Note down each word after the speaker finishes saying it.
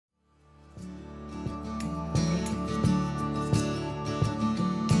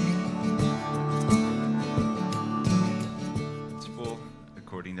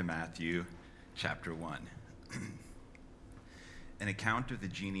Chapter 1. An account of the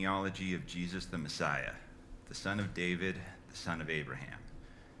genealogy of Jesus the Messiah, the son of David, the son of Abraham.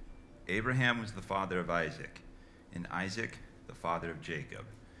 Abraham was the father of Isaac, and Isaac the father of Jacob,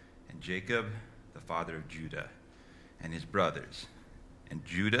 and Jacob the father of Judah and his brothers, and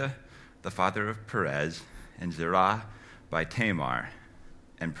Judah the father of Perez, and Zerah by Tamar,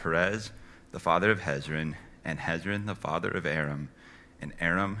 and Perez the father of Hezron, and Hezron the father of Aram, and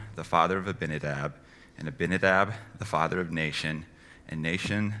Aram the father of Abinadab, and Abinadab the father of Nahshon, and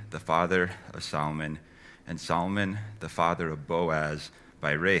Nahshon the father of Solomon, and Solomon the father of Boaz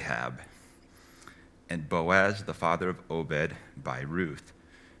by Rahab, and Boaz the father of Obed by Ruth,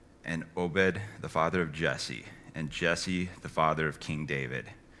 and Obed the father of Jesse, and Jesse the father of King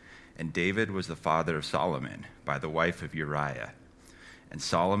David. And David was the father of Solomon by the wife of Uriah, and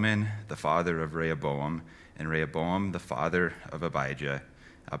Solomon the father of Rehoboam, and Rehoboam the father of Abijah,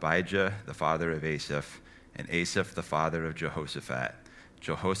 Abijah the father of Asaph, and Asaph the father of Jehoshaphat,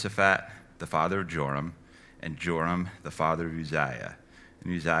 Jehoshaphat the father of Joram, and Joram the father of Uzziah,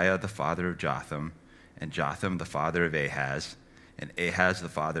 and Uzziah the father of Jotham, and Jotham the father of Ahaz, and Ahaz the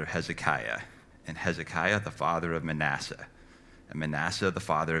father of Hezekiah, and Hezekiah the father of Manasseh, and Manasseh the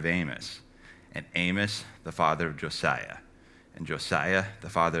father of Amos, and Amos the father of Josiah, and Josiah the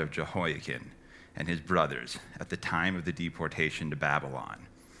father of Jehoiakim, and his brothers at the time of the deportation to Babylon.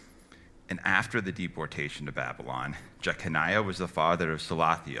 And after the deportation to Babylon, Jeconiah was the father of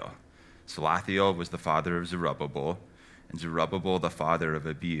Salathiel. Salathiel was the father of Zerubbabel, and Zerubbabel the father of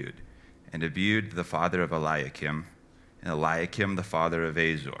Abiud, and Abiud the father of Eliakim, and Eliakim the father of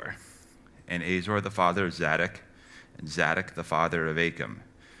Azor, and Azor the father of Zadok, and Zadok the father of Achim,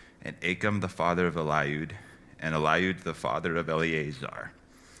 and Achim the father of Eliud, and Eliud the father of Eleazar,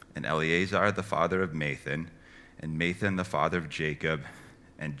 and Eleazar the father of Mathan, and Mathan the father of Jacob,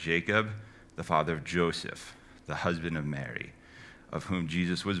 and Jacob the father of Joseph, the husband of Mary, of whom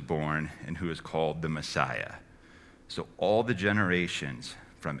Jesus was born and who is called the Messiah. So all the generations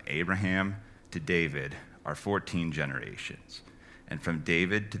from Abraham to David are 14 generations, and from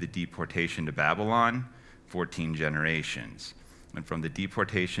David to the deportation to Babylon, 14 generations, and from the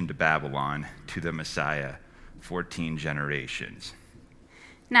deportation to Babylon to the Messiah, 14 generations.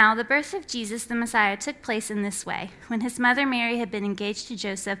 Now, the birth of Jesus the Messiah took place in this way. When his mother Mary had been engaged to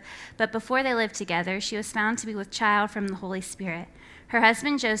Joseph, but before they lived together, she was found to be with child from the Holy Spirit. Her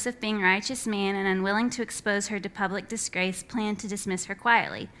husband Joseph, being a righteous man and unwilling to expose her to public disgrace, planned to dismiss her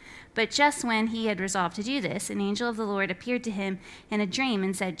quietly. But just when he had resolved to do this, an angel of the Lord appeared to him in a dream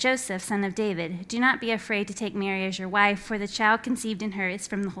and said, "Joseph, son of David, do not be afraid to take Mary as your wife, for the child conceived in her is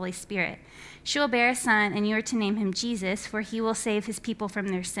from the Holy Spirit. She will bear a son, and you are to name him Jesus, for he will save his people from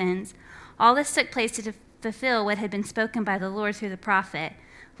their sins." All this took place to fulfill what had been spoken by the Lord through the prophet.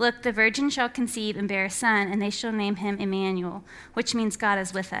 "Look, the virgin shall conceive and bear a son, and they shall name him Emmanuel," which means God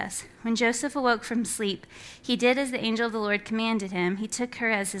is with us. When Joseph awoke from sleep, he did as the angel of the Lord commanded him. He took her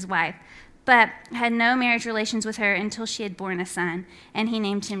as his wife, but had no marriage relations with her until she had borne a son, and he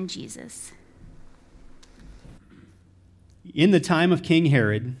named him Jesus. In the time of King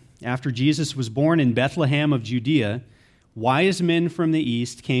Herod, after Jesus was born in Bethlehem of Judea, wise men from the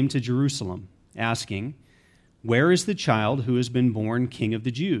east came to Jerusalem, asking, "Where is the child who has been born King of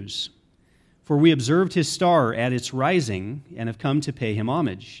the Jews? For we observed his star at its rising and have come to pay him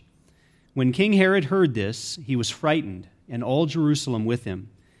homage." When King Herod heard this, he was frightened, and all Jerusalem with him.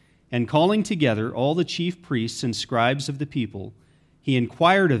 And calling together all the chief priests and scribes of the people, he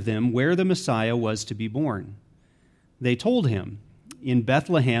inquired of them where the Messiah was to be born. They told him, "In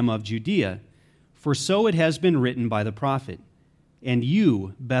Bethlehem of Judea, for so it has been written by the prophet. And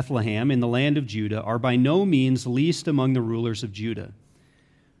you, Bethlehem, in the land of Judah, are by no means least among the rulers of Judah.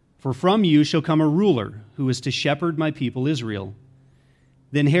 For from you shall come a ruler who is to shepherd my people Israel."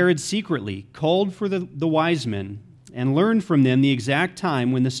 Then Herod secretly called for the wise men and learned from them the exact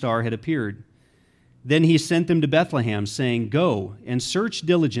time when the star had appeared. Then he sent them to Bethlehem, saying, "Go and search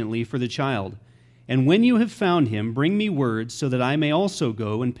diligently for the child, and when you have found him, bring me word so that I may also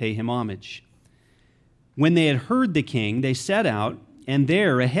go and pay him homage." When they had heard the king, they set out, and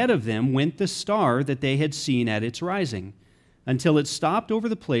there ahead of them went the star that they had seen at its rising, until it stopped over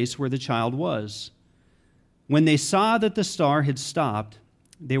the place where the child was. When they saw that the star had stopped,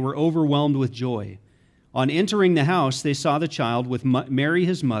 they were overwhelmed with joy. On entering the house, they saw the child with Mary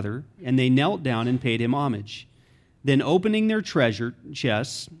his mother, and they knelt down and paid him homage. Then opening their treasure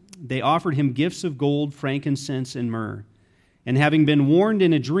chests, they offered him gifts of gold, frankincense, and myrrh. And having been warned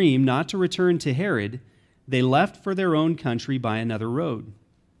in a dream not to return to Herod, they left for their own country by another road.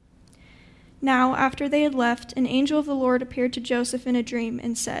 Now, after they had left, an angel of the Lord appeared to Joseph in a dream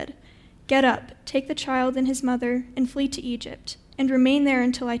and said, "Get up, take the child and his mother, and flee to Egypt, and remain there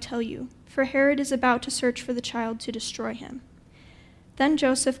until I tell you, for Herod is about to search for the child to destroy him." Then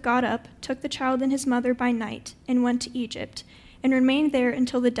Joseph got up, took the child and his mother by night, and went to Egypt, and remained there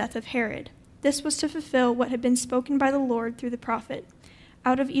until the death of Herod. This was to fulfill what had been spoken by the Lord through the prophet,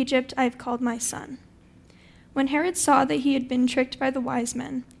 "Out of Egypt I have called my son." When Herod saw that he had been tricked by the wise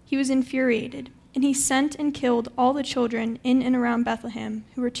men, he was infuriated, and he sent and killed all the children in and around Bethlehem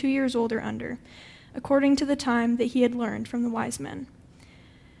who were 2 years old or under, according to the time that he had learned from the wise men.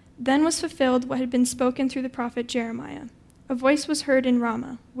 Then was fulfilled what had been spoken through the prophet Jeremiah. A voice was heard in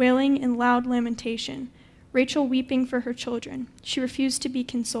Ramah, wailing in loud lamentation, Rachel weeping for her children. She refused to be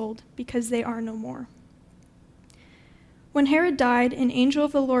consoled, because they are no more. When Herod died, an angel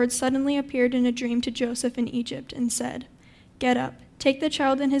of the Lord suddenly appeared in a dream to Joseph in Egypt and said, "Get up, take the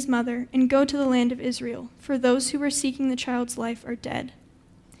child and his mother, and go to the land of Israel, for those who were seeking the child's life are dead."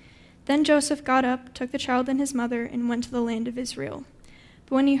 Then Joseph got up, took the child and his mother, and went to the land of Israel.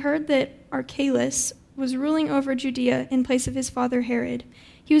 But when he heard that Archelaus was ruling over Judea in place of his father Herod,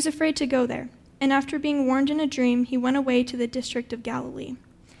 he was afraid to go there, and after being warned in a dream, he went away to the district of Galilee.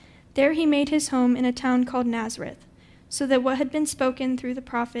 There he made his home in a town called Nazareth, so that what had been spoken through the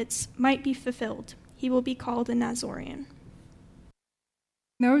prophets might be fulfilled. He will be called a Nazorian.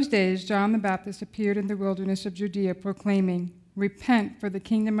 In those days, John the Baptist appeared in the wilderness of Judea, proclaiming, "Repent, for the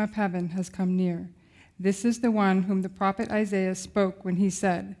kingdom of heaven has come near." This is the one whom the prophet Isaiah spoke when he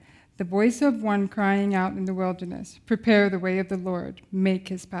said, "The voice of one crying out in the wilderness, prepare the way of the Lord, make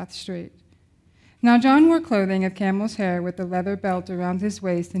his path straight." Now John wore clothing of camel's hair with a leather belt around his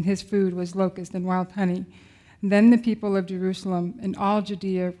waist, and his food was locust and wild honey. Then the people of Jerusalem and all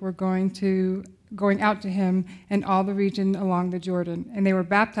Judea were going out to him and all the region along the Jordan, and they were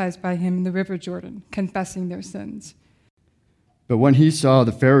baptized by him in the river Jordan, confessing their sins. But when he saw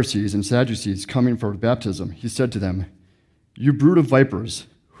the Pharisees and Sadducees coming for baptism, he said to them, "You brood of vipers,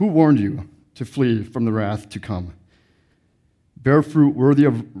 who warned you to flee from the wrath to come? Bear fruit worthy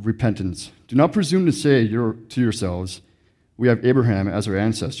of repentance. Do not presume to say to yourselves, 'We have Abraham as our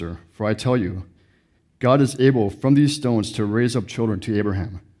ancestor,' for I tell you, God is able from these stones to raise up children to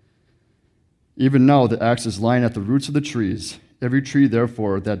Abraham. Even now the axe is lying at the roots of the trees. Every tree,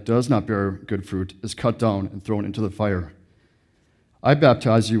 therefore, that does not bear good fruit is cut down and thrown into the fire. I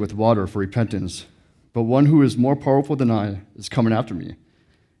baptize you with water for repentance, but one who is more powerful than I is coming after me,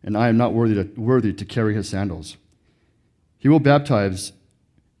 and I am not worthy to carry his sandals. He will baptize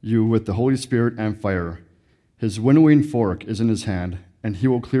you with the Holy Spirit and fire. His winnowing fork is in his hand, and he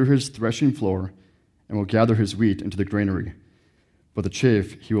will clear his threshing floor and will gather his wheat into the granary, but the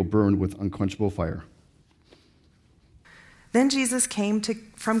chaff he will burn with unquenchable fire." Then Jesus came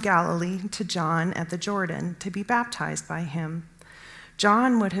from Galilee to John at the Jordan to be baptized by him.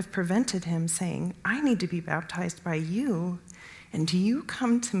 John would have prevented him, saying, "I need to be baptized by you, and do you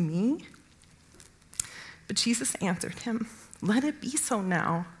come to me?" But Jesus answered him, "Let it be so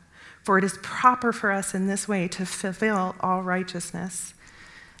now, for it is proper for us in this way to fulfill all righteousness."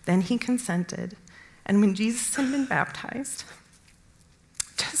 Then he consented, and when Jesus had been baptized,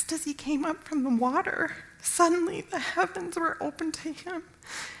 just as he came up from the water, suddenly the heavens were opened to him,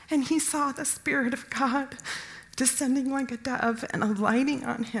 and he saw the Spirit of God descending like a dove and alighting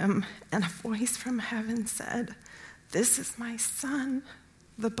on him, and a voice from heaven said, "This is my Son,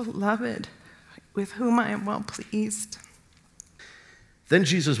 the beloved, with whom I am well pleased." Then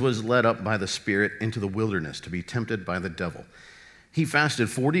Jesus was led up by the Spirit into the wilderness to be tempted by the devil. He fasted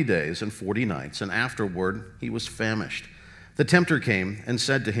 40 days and 40 nights, and afterward he was famished. The tempter came and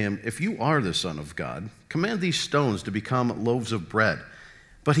said to him, "If you are the Son of God, command these stones to become loaves of bread."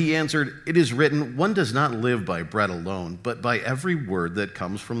 But he answered, "It is written, one does not live by bread alone, but by every word that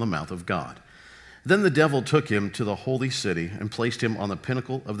comes from the mouth of God." Then the devil took him to the holy city and placed him on the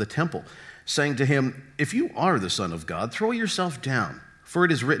pinnacle of the temple, saying to him, "If you are the Son of God, throw yourself down, for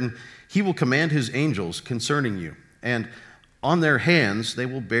it is written, he will command his angels concerning you, and on their hands they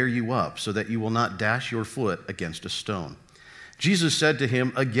will bear you up, so that you will not dash your foot against a stone." Jesus said to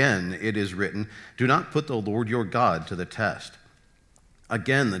him, "Again it is written, do not put the Lord your God to the test."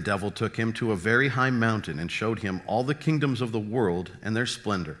 Again the devil took him to a very high mountain and showed him all the kingdoms of the world and their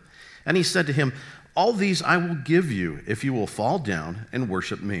splendor. And he said to him, "All these I will give you if you will fall down and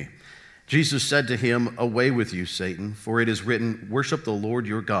worship me." Jesus said to him, "Away with you, Satan, for it is written, worship the Lord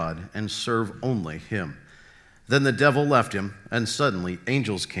your God and serve only him." Then the devil left him, and suddenly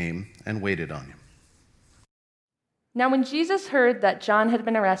angels came and waited on him. Now when Jesus heard that John had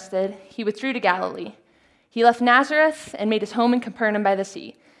been arrested, he withdrew to Galilee. He left Nazareth and made his home in Capernaum by the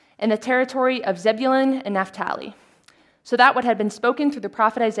sea, in the territory of Zebulun and Naphtali, so that what had been spoken through the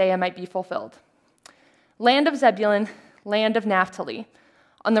prophet Isaiah might be fulfilled. Land of Zebulun, land of Naphtali,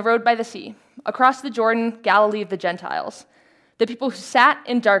 on the road by the sea, across the Jordan, Galilee of the Gentiles. The people who sat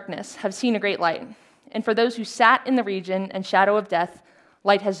in darkness have seen a great light, and for those who sat in the region and shadow of death,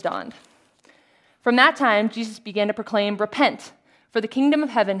 light has dawned. From that time, Jesus began to proclaim, "Repent, for the kingdom of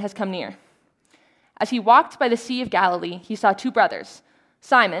heaven has come near." As he walked by the Sea of Galilee, he saw two brothers,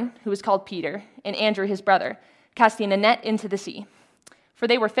 Simon, who was called Peter, and Andrew his brother, casting a net into the sea. For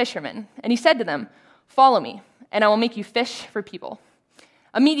they were fishermen, and he said to them, "Follow me, and I will make you fish for people."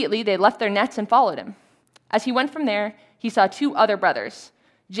 Immediately they left their nets and followed him. As he went from there, he saw two other brothers,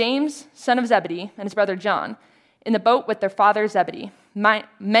 James, son of Zebedee, and his brother John, in the boat with their father Zebedee,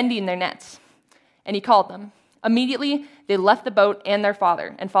 mending their nets. And he called them. Immediately they left the boat and their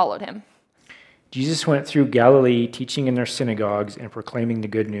father and followed him. Jesus went through Galilee, teaching in their synagogues and proclaiming the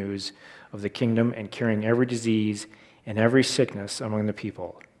good news of the kingdom and curing every disease and every sickness among the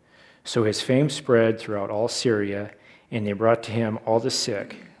people. So his fame spread throughout all Syria, and they brought to him all the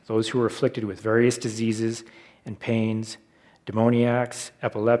sick, those who were afflicted with various diseases and pains, demoniacs,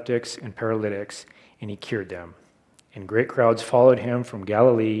 epileptics, and paralytics, and he cured them. And great crowds followed him from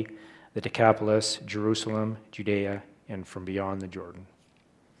Galilee, the Decapolis, Jerusalem, Judea, and from beyond the Jordan.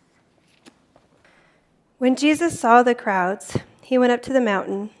 When Jesus saw the crowds, he went up to the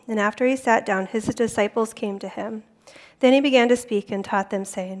mountain, and after he sat down, his disciples came to him. Then he began to speak and taught them,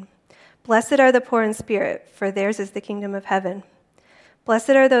 saying, "Blessed are the poor in spirit, for theirs is the kingdom of heaven.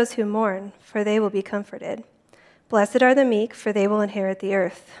 Blessed are those who mourn, for they will be comforted. Blessed are the meek, for they will inherit the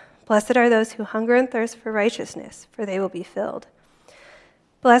earth. Blessed are those who hunger and thirst for righteousness, for they will be filled.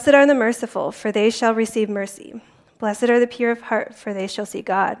 Blessed are the merciful, for they shall receive mercy. Blessed are the pure of heart, for they shall see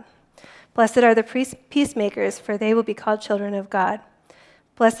God. Blessed are the peacemakers, for they will be called children of God.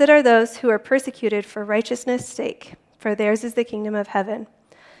 Blessed are those who are persecuted for righteousness' sake, for theirs is the kingdom of heaven.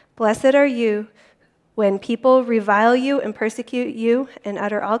 Blessed are you when people revile you and persecute you and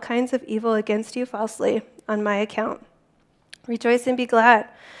utter all kinds of evil against you falsely on my account. Rejoice and be glad,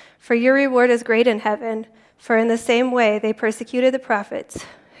 for your reward is great in heaven, for in the same way they persecuted the prophets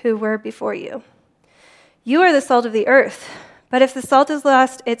who were before you. You are the salt of the earth, but if the salt has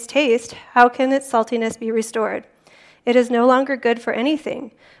lost its taste, how can its saltiness be restored? It is no longer good for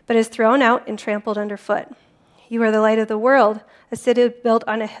anything, but is thrown out and trampled underfoot. You are the light of the world. A city built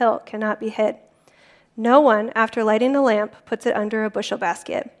on a hill cannot be hid. No one, after lighting a lamp, puts it under a bushel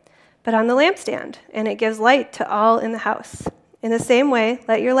basket, but on the lampstand, and it gives light to all in the house. In the same way,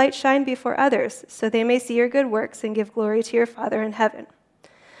 let your light shine before others, so they may see your good works and give glory to your Father in heaven.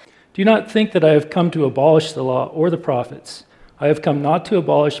 Do not think that I have come to abolish the law or the prophets. I have come not to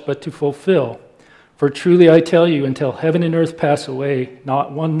abolish, but to fulfill. For truly I tell you, until heaven and earth pass away,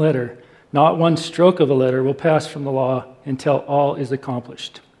 not one letter, not one stroke of a letter will pass from the law until all is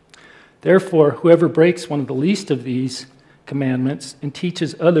accomplished. Therefore, whoever breaks one of the least of these commandments and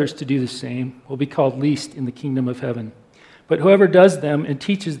teaches others to do the same will be called least in the kingdom of heaven. But whoever does them and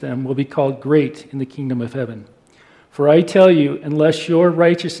teaches them will be called great in the kingdom of heaven. For I tell you, unless your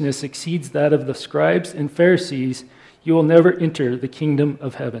righteousness exceeds that of the scribes and Pharisees, you will never enter the kingdom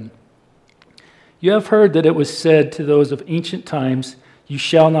of heaven. You have heard that it was said to those of ancient times, you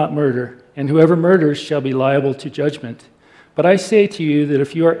shall not murder, and whoever murders shall be liable to judgment. But I say to you that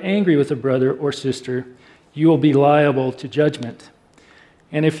if you are angry with a brother or sister, you will be liable to judgment.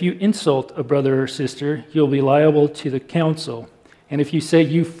 And if you insult a brother or sister, you'll be liable to the council. And if you say,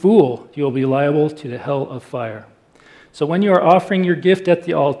 you fool, you'll be liable to the hell of fire. So when you are offering your gift at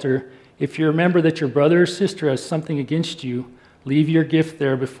the altar, if you remember that your brother or sister has something against you, leave your gift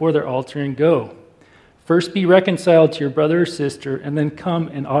there before their altar and go. First be reconciled to your brother or sister, and then come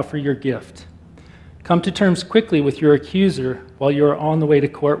and offer your gift. Come to terms quickly with your accuser while you are on the way to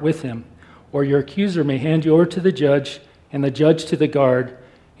court with him, or your accuser may hand you over to the judge, and the judge to the guard,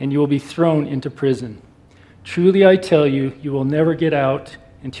 and you will be thrown into prison. Truly I tell you, you will never get out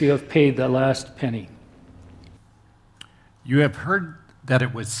until you have paid the last penny. You have heard that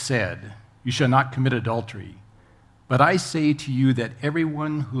it was said, you shall not commit adultery. But I say to you that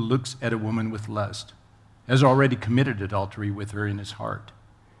everyone who looks at a woman with lust has already committed adultery with her in his heart.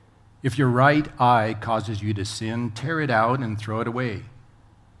 If your right eye causes you to sin, tear it out and throw it away.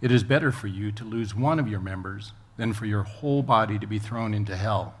 It is better for you to lose one of your members than for your whole body to be thrown into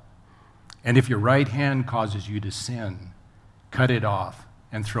hell. And if your right hand causes you to sin, cut it off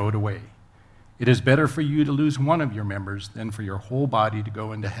and throw it away. It is better for you to lose one of your members than for your whole body to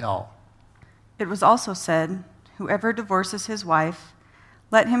go into hell. It was also said, whoever divorces his wife,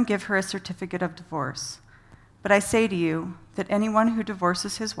 let him give her a certificate of divorce. But I say to you that anyone who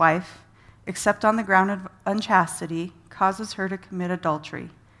divorces his wife except on the ground of unchastity, causes her to commit adultery,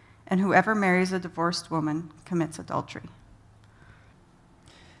 and whoever marries a divorced woman commits adultery.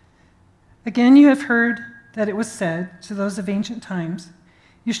 Again, you have heard that it was said to those of ancient times,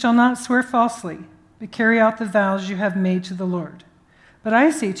 "You shall not swear falsely, but carry out the vows you have made to the Lord." But I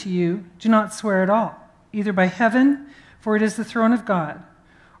say to you, do not swear at all, either by heaven, for it is the throne of God,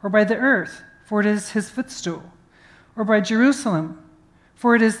 or by the earth, for it is his footstool, or by Jerusalem,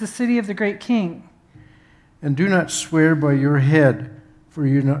 for it is the city of the great king. And do not swear by your head, for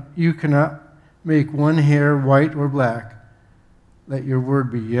you cannot make one hair white or black. Let your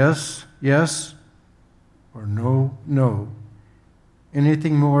word be yes, yes, or no, no.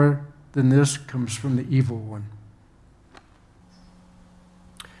 Anything more than this comes from the evil one.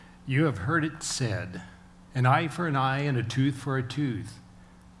 You have heard it said, an eye for an eye and a tooth for a tooth.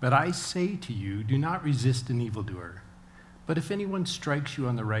 But I say to you, do not resist an evildoer. But if anyone strikes you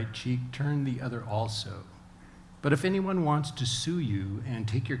on the right cheek, turn the other also. But if anyone wants to sue you and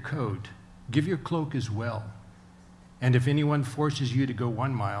take your coat, give your cloak as well. And if anyone forces you to go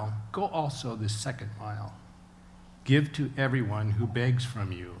 1 mile, go also the 2nd mile. Give to everyone who begs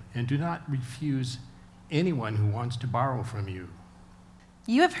from you, and do not refuse anyone who wants to borrow from you.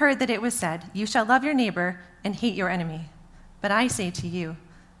 You have heard that it was said, "You shall love your neighbor and hate your enemy." But I say to you,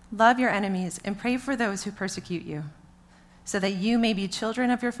 love your enemies and pray for those who persecute you, so that you may be children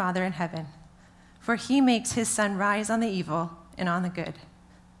of your Father in heaven. For he makes his sun rise on the evil and on the good,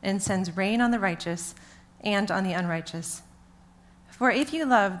 and sends rain on the righteous and on the unrighteous. For if you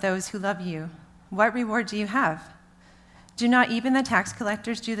love those who love you, what reward do you have? Do not even the tax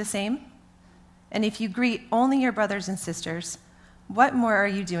collectors do the same? And if you greet only your brothers and sisters, what more are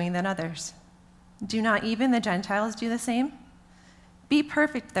you doing than others? Do not even the Gentiles do the same? Be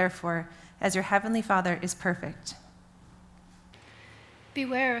perfect, therefore, as your heavenly Father is perfect.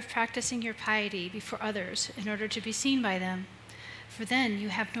 Beware of practicing your piety before others in order to be seen by them, for then you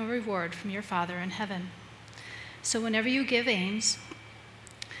have no reward from your Father in heaven. So whenever you give alms,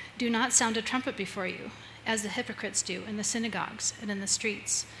 do not sound a trumpet before you, as the hypocrites do in the synagogues and in the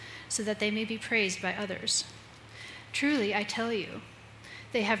streets, so that they may be praised by others. Truly, I tell you,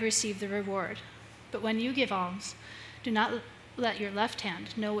 they have received the reward. But when you give alms, do not let your left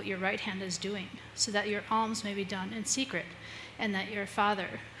hand know what your right hand is doing, so that your alms may be done in secret, and that your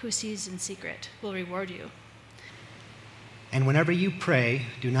Father, who sees in secret, will reward you. And whenever you pray,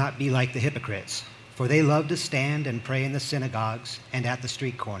 do not be like the hypocrites, for they love to stand and pray in the synagogues and at the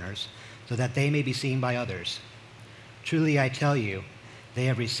street corners, so that they may be seen by others. Truly, I tell you, they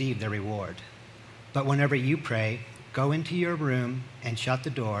have received their reward. But whenever you pray, go into your room and shut the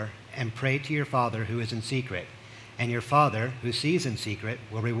door and pray to your Father who is in secret, and your Father who sees in secret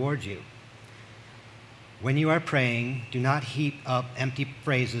will reward you. When you are praying, do not heap up empty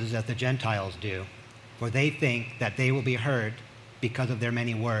phrases as the Gentiles do, for they think that they will be heard because of their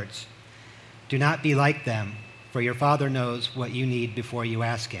many words. Do not be like them, for your Father knows what you need before you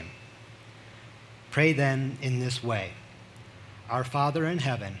ask him. Pray then in this way: Our Father in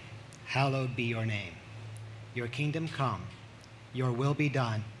heaven, hallowed be your name. Your kingdom come, your will be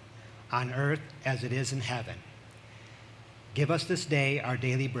done, on earth as it is in heaven. Give us this day our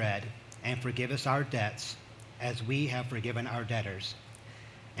daily bread, and forgive us our debts, as we have forgiven our debtors.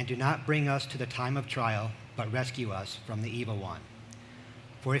 And do not bring us to the time of trial, but rescue us from the evil one.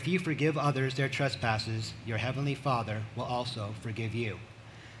 For if you forgive others their trespasses, your heavenly Father will also forgive you.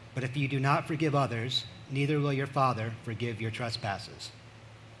 But if you do not forgive others, neither will your Father forgive your trespasses.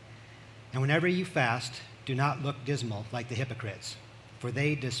 And whenever you fast, do not look dismal like the hypocrites, for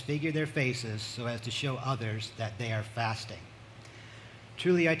they disfigure their faces so as to show others that they are fasting.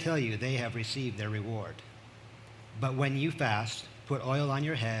 Truly, I tell you, they have received their reward. But when you fast, put oil on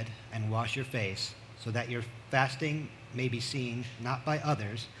your head and wash your face, so that your fasting may be seen not by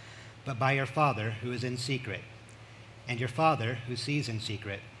others, but by your Father who is in secret. And your Father who sees in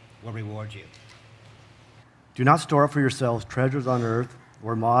secret will reward you. Do not store up for yourselves treasures on earth,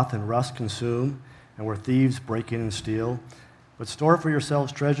 where moth and rust consume, and where thieves break in and steal. But store up for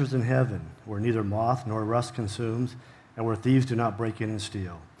yourselves treasures in heaven, where neither moth nor rust consumes, and where thieves do not break in and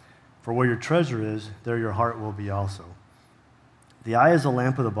steal. For where your treasure is, there your heart will be also. The eye is a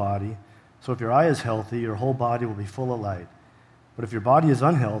lamp of the body, so if your eye is healthy, your whole body will be full of light. But if your body is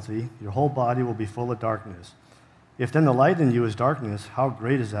unhealthy, your whole body will be full of darkness. If then the light in you is darkness, how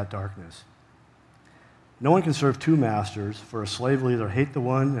great is that darkness? No one can serve two masters, for a slave will either hate the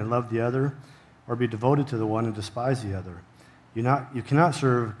one and love the other, or be devoted to the one and despise the other. You cannot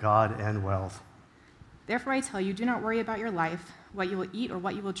serve God and wealth. Therefore I tell you, do not worry about your life, what you will eat or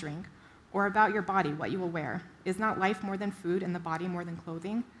what you will drink, or about your body, what you will wear. Is not life more than food and the body more than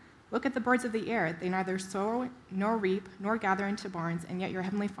clothing? Look at the birds of the air. They neither sow nor reap nor gather into barns, and yet your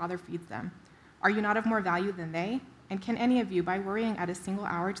heavenly Father feeds them. Are you not of more value than they? And can any of you, by worrying, add a single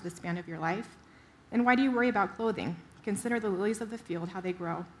hour to the span of your life? And why do you worry about clothing? Consider the lilies of the field, how they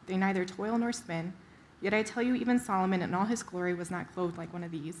grow. They neither toil nor spin. Yet I tell you, even Solomon in all his glory was not clothed like one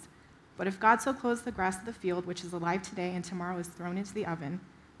of these. But if God so clothes the grass of the field, which is alive today and tomorrow is thrown into the oven,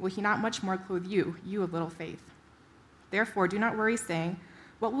 will he not much more clothe you, you of little faith? Therefore, do not worry, saying,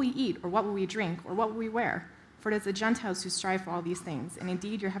 what will we eat, or what will we drink, or what will we wear? For it is the Gentiles who strive for all these things, and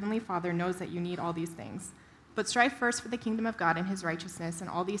indeed your heavenly Father knows that you need all these things. But strive first for the kingdom of God and his righteousness, and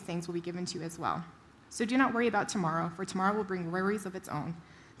all these things will be given to you as well. So do not worry about tomorrow, for tomorrow will bring worries of its own.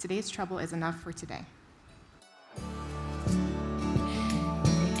 Today's trouble is enough for today.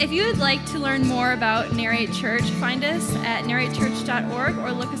 If you would like to learn more about Narrate Church, find us at narratechurch.org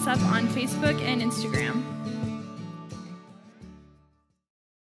or look us up on Facebook and Instagram.